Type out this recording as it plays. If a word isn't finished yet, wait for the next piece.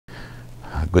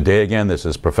Good day again. This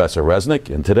is Professor Resnick,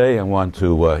 and today I want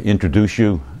to introduce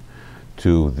you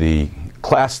to the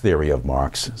class theory of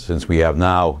Marx, since we have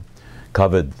now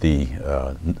covered the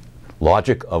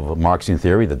logic of Marxian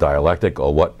theory, the dialectic,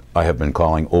 or what I have been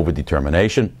calling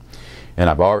overdetermination. And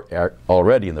I've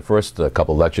already, in the first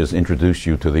couple lectures, introduced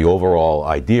you to the overall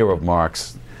idea of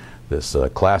Marx, this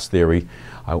class theory.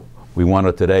 We want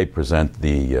to today present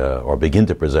or begin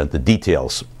to present the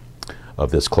details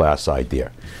of this class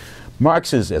idea.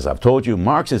 Marx's, as I've told you,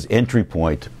 Marx's entry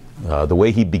point, the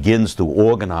way he begins to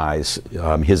organize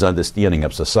his understanding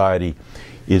of society,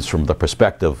 is from the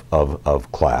perspective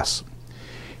of class.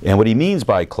 And what he means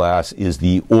by class is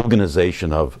the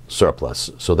organization of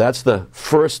surplus. So that's the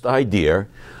first idea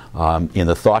in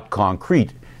the thought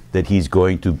concrete that he's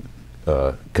going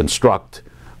to construct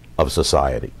of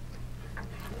society.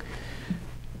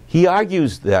 He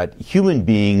argues that human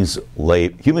beings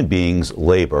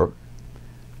labor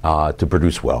to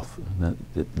produce wealth.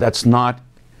 That's not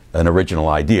an original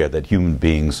idea, that human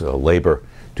beings labor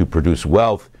to produce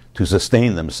wealth to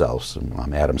sustain themselves.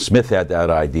 Adam Smith had that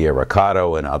idea,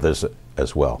 Ricardo, and others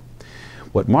as well.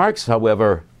 What Marx,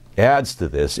 however, adds to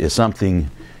this is something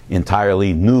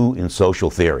entirely new in social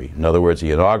theory. In other words,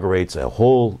 he inaugurates a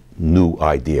whole new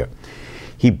idea.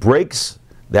 He breaks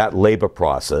that labor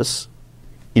process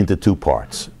into two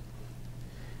parts.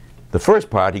 The first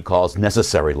part he calls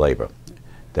necessary labor.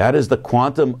 That is the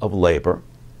quantum of labor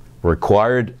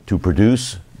required to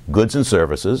produce goods and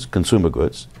services, consumer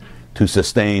goods, to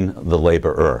sustain the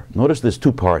laborer. Notice there's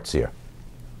two parts here.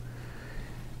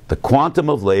 The quantum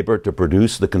of labor to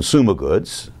produce the consumer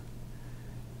goods,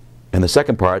 and the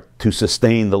second part, to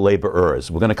sustain the laborers.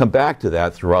 We're going to come back to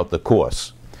that throughout the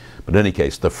course. But in any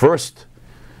case, the first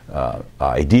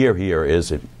idea here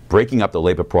is breaking up the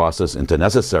labor process into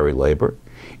necessary labor.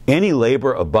 Any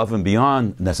labor above and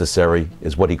beyond necessary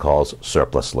is what he calls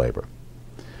surplus labor.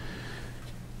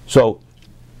 So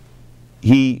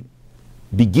he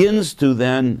begins to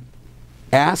then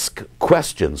ask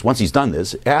questions. Once he's done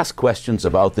this, ask questions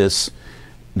about this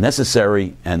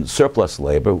necessary and surplus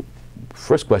labor.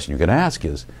 First question you're going to ask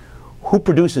is, who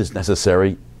produces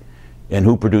necessary and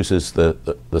who produces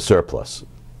the surplus?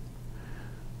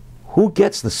 Who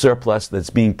gets the surplus that's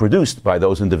being produced by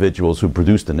those individuals who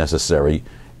produce the necessary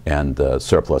and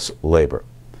surplus labor?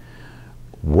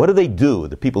 What do they do,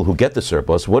 the people who get the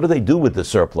surplus, what do they do with the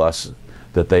surplus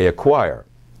that they acquire?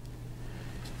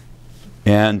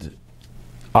 And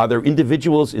are there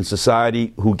individuals in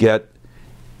society who get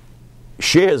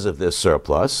shares of this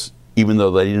surplus, even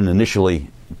though they didn't initially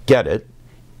get it?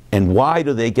 And why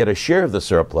do they get a share of the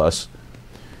surplus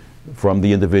from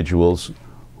the individuals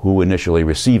who initially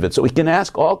receive it? So we can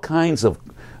ask all kinds of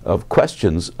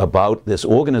questions about this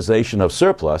organization of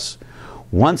surplus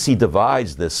once he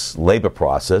divides this labor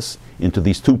process into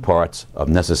these two parts of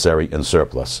necessary and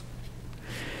surplus.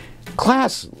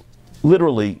 Class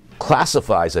literally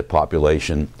classifies a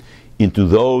population into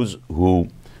those who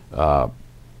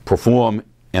perform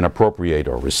and appropriate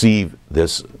or receive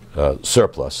this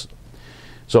surplus.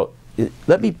 So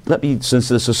let me, since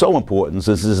this is so important,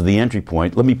 since this is the entry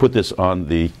point, let me put this on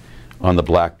the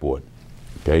blackboard.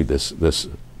 Okay, this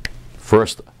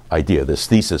first idea, this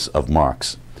thesis of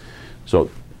Marx. So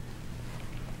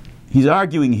he's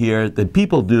arguing here that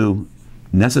people do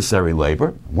necessary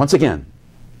labor. Once again,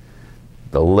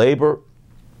 the labor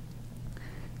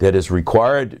that is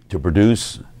required to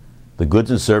produce the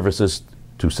goods and services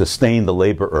to sustain the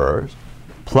laborers,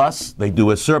 plus they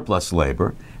do a surplus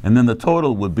labor, and then the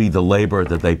total would be the labor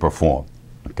that they perform.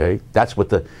 Okay? That's what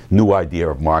the new idea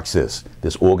of Marx is,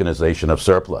 this organization of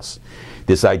surplus.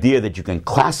 This idea that you can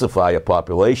classify a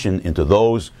population into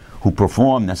those who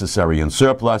perform necessary and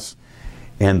surplus,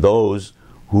 and those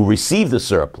who receive the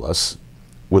surplus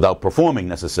without performing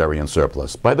necessary and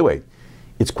surplus. By the way,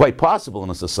 it's quite possible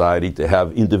in a society to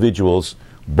have individuals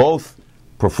both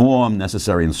perform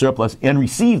necessary and surplus and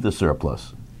receive the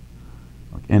surplus.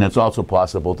 And it's also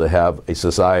possible to have a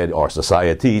society or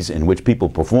societies in which people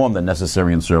perform the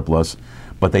necessary and surplus,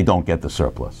 but they don't get the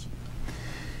surplus.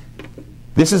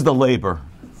 This is the labor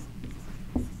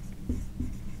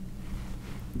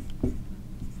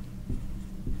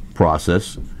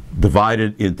process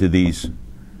divided into these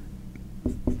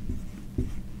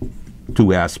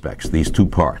two aspects, these two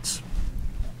parts.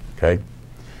 Okay?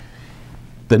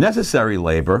 The necessary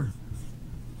labor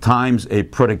times a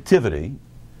productivity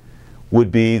would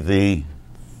be the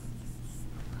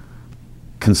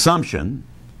consumption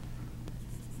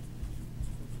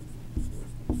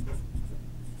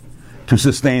to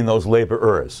sustain those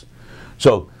laborers.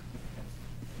 So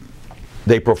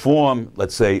they perform,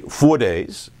 let's say, 4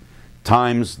 days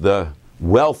times the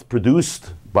wealth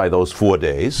produced by those 4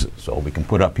 days. So we can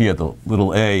put up here the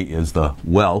little a is the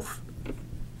wealth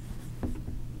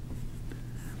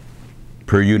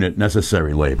per unit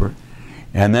necessary labor.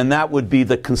 And then that would be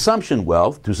the consumption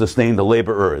wealth to sustain the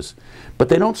laborers. But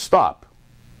they don't stop.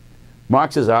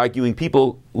 Marx is arguing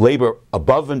people labor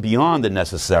above and beyond the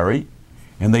necessary,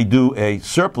 and they do a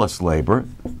surplus labor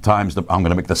times the, I'm going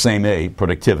to make the same A,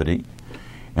 productivity.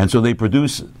 And so they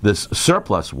produce this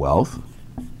surplus wealth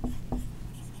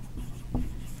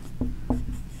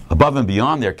above and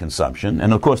beyond their consumption.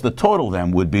 And of course the total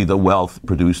then would be the wealth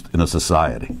produced in a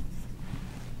society.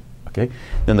 Okay?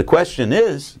 Then the question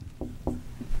is,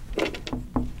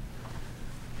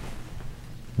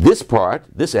 this part,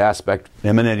 this aspect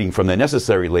emanating from the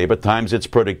necessary labor times its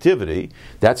productivity,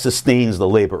 that sustains the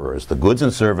laborers, the goods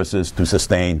and services to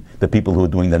sustain the people who are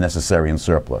doing the necessary and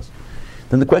surplus.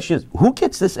 Then the question is, who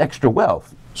gets this extra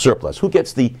wealth, surplus? Who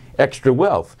gets the extra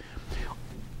wealth?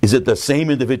 Is it the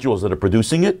same individuals that are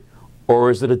producing it,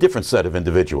 or is it a different set of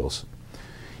individuals?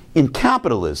 In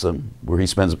capitalism,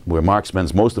 where Marx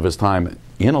spends most of his time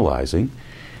analyzing,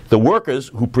 the workers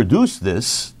who produce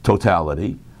this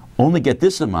totality only get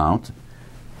this amount,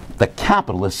 the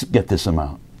capitalists get this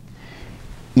amount.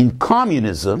 In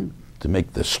communism, to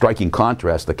make the striking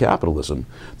contrast to capitalism,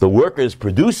 the workers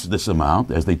produce this amount,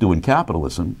 as they do in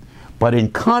capitalism, but in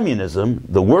communism,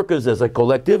 the workers as a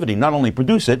collectivity not only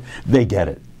produce it, they get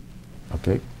it.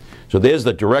 Okay? So there's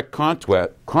the direct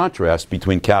contrast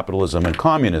between capitalism and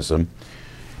communism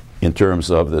in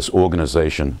terms of this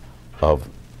organization of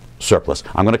surplus.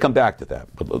 I'm going to come back to that,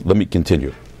 but let me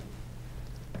continue.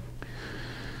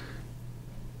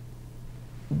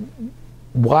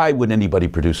 Why would anybody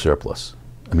produce surplus?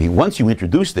 I mean, once you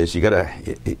introduce this, you gotta,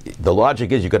 the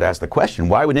logic is you gotta ask the question,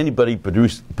 why would anybody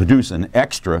produce an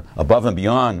extra above and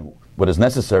beyond what is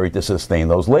necessary to sustain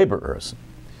those laborers?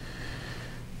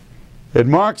 And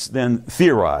Marx then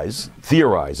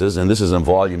theorizes, and this is in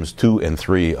volumes 2 and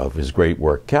 3 of his great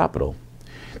work, Capital,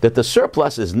 that the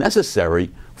surplus is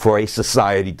necessary for a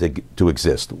society to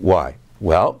exist. Why?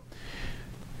 Well,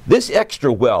 this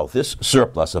extra wealth, this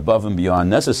surplus above and beyond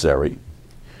necessary,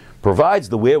 provides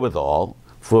the wherewithal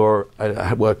for,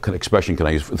 what expression can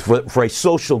I use, for a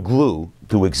social glue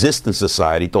to exist in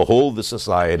society, to hold the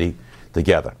society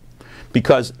together.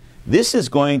 Because this is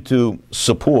going to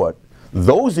support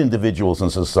those individuals in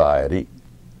society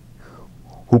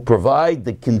who provide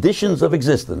the conditions of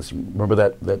existence. Remember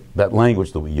that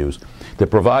language that we use. That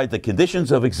provide the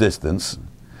conditions of existence,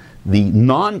 the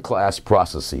non-class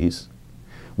processes,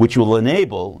 which will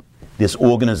enable this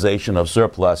organization of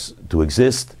surplus to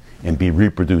exist and be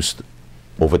reproduced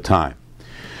over time.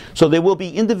 So there will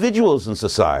be individuals in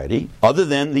society, other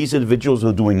than these individuals who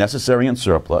are doing necessary and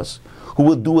surplus, who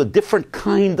will do a different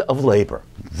kind of labor.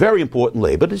 Very important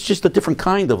labor, but it's just a different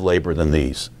kind of labor than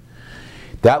these.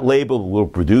 That labor will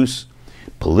produce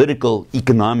political,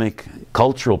 economic,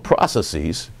 cultural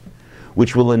processes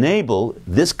which will enable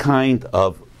this kind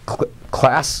of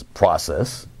class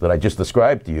process that I just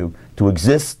described to you to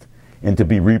exist and to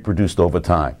be reproduced over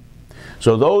time.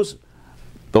 So those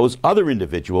other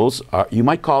individuals are, you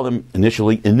might call them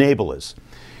initially enablers.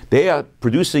 They are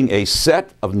producing a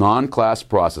set of non-class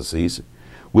processes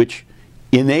which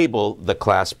enable the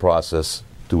class process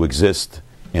to exist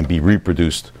and be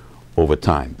reproduced over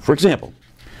time. For example,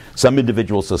 some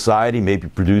individual society may be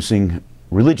producing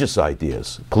religious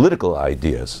ideas, political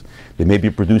ideas. They may be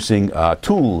producing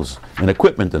tools and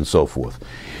equipment and so forth.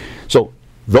 So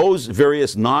those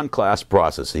various non-class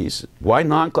processes, why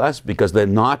non-class? Because they're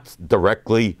not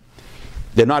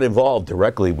involved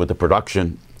directly with the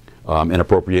production and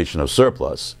appropriation of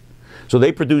surplus. So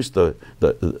they produce the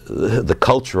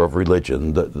culture of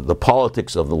religion, the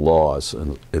politics of the laws,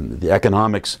 and the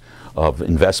economics of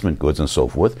investment goods and so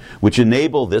forth, which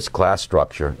enable this class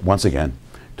structure, once again,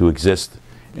 to exist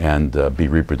and be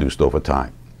reproduced over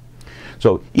time.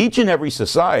 So each and every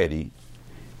society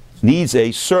needs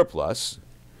a surplus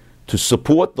to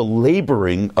support the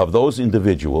laboring of those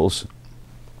individuals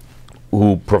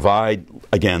who provide,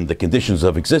 again, the conditions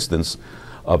of existence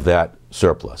of that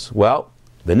surplus. Well,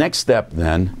 the next step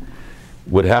then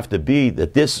would have to be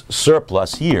that this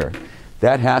surplus here,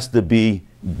 that has to be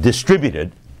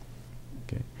distributed,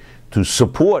 okay, to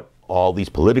support all these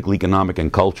political, economic,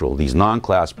 and cultural, these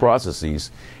non-class processes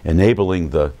enabling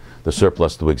the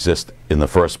surplus to exist in the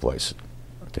first place.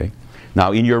 Okay?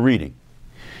 Now, in your reading,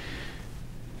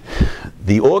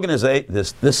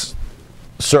 this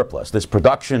surplus, this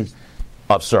production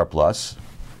of surplus,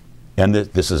 and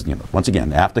this is, once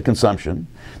again, after consumption,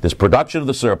 this production of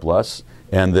the surplus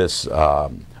and this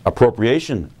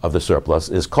appropriation of the surplus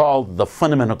is called the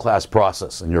fundamental class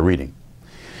process in your reading.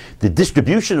 The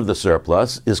distribution of the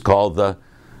surplus is called the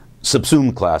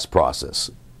subsumed class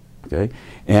process. Okay?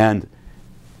 And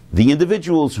the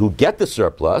individuals who get the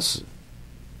surplus,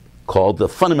 called the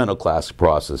fundamental class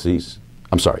processes,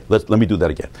 I'm sorry, let me do that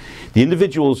again. The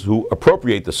individuals who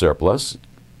appropriate the surplus,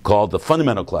 called the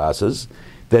fundamental classes,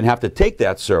 then have to take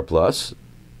that surplus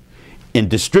and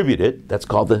distribute it. That's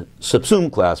called the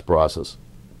subsumed class process.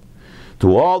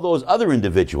 To all those other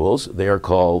individuals, they are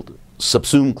called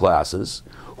subsumed classes,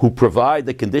 who provide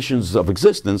the conditions of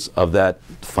existence of that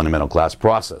fundamental class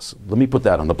process. Let me put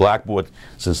that on the blackboard,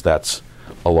 since that's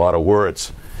a lot of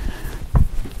words.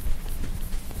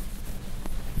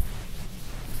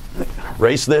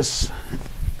 Erase this.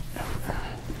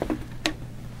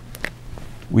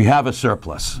 We have a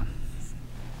surplus.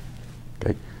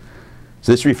 Okay?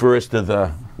 So this refers to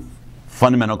the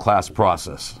fundamental class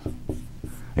process.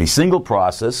 A single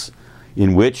process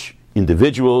in which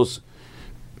individuals,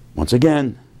 once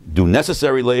again, do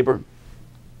necessary labor.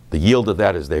 The yield of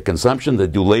that is their consumption. They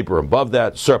do labor above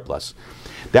that, surplus.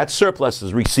 That surplus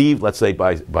is received, let's say,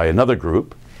 by another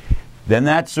group. Then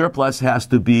that surplus has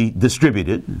to be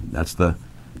distributed. That's the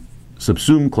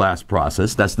subsumed class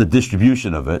process. That's the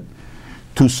distribution of it.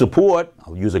 To support,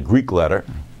 I'll use a Greek letter,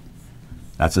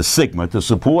 that's a sigma, to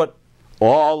support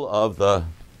all of the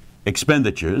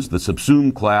expenditures, the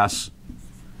subsumed class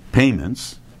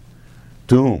payments,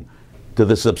 to whom? To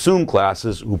the subsumed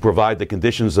classes who provide the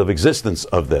conditions of existence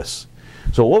of this.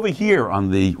 So over here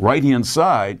on the right-hand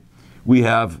side, we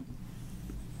have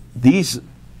these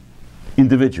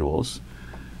individuals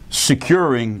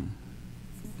securing,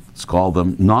 let's call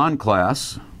them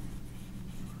non-class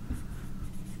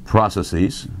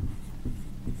processes.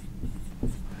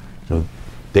 So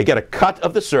they get a cut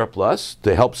of the surplus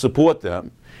to help support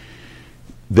them.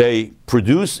 They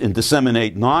produce and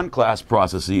disseminate non-class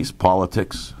processes,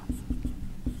 politics,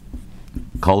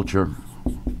 culture,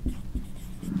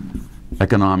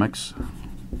 economics,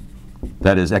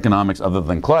 that is, economics other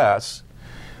than class,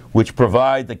 which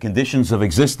provide the conditions of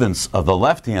existence of the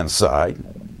left-hand side.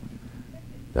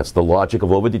 That's the logic of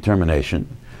overdetermination.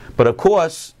 But of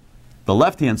course, the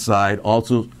left-hand side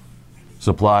also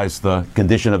supplies the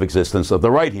condition of existence of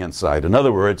the right-hand side. In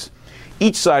other words,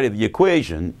 each side of the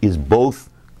equation is both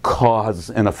cause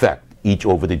and effect. Each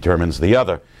overdetermines the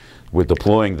other. We're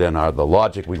deploying then the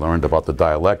logic we learned about the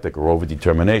dialectic or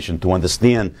overdetermination to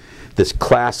understand this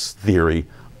class theory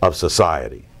of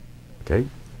society. Okay?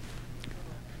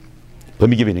 Let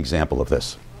me give you an example of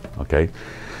this. Okay?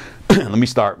 Let me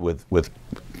start with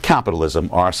capitalism,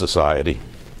 our society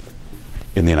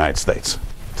in the United States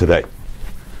today.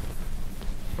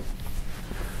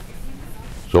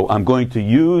 So I'm going to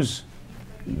use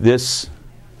this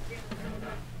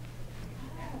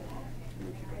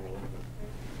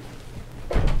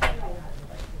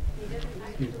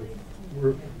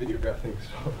we're videographing,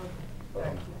 so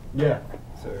yeah.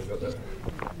 Sorry about that.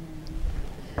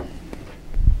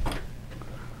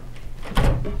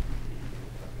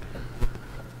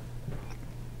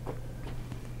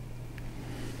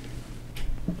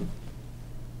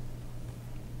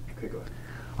 Okay, go ahead.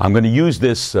 I'm going to use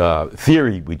this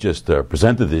theory we just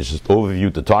presented, this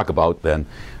overview, to talk about then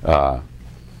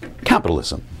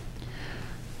capitalism.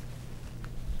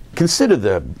 Consider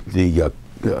the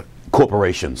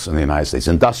corporations in the United States,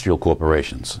 industrial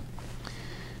corporations.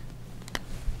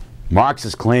 Marx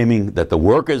is claiming that the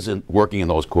workers working in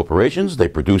those corporations, they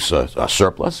produce a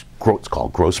surplus, it's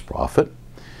called gross profit,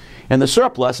 and the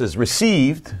surplus is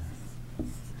received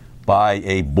by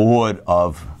a board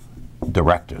of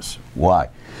directors. Why?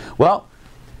 Well,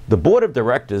 the board of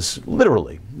directors,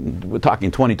 literally, we're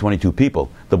talking 20, 22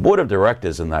 people, the board of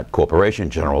directors in that corporation,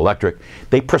 General Electric,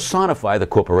 they personify the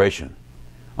corporation.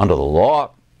 Under the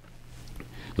law,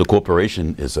 the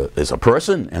corporation is a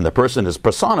person, and the person is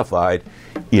personified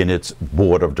in its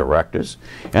board of directors.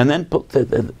 And then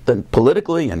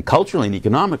politically and culturally and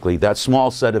economically, that small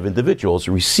set of individuals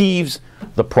receives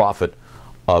the profit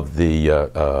of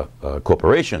the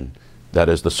corporation, that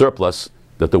is, the surplus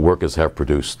that the workers have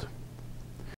produced.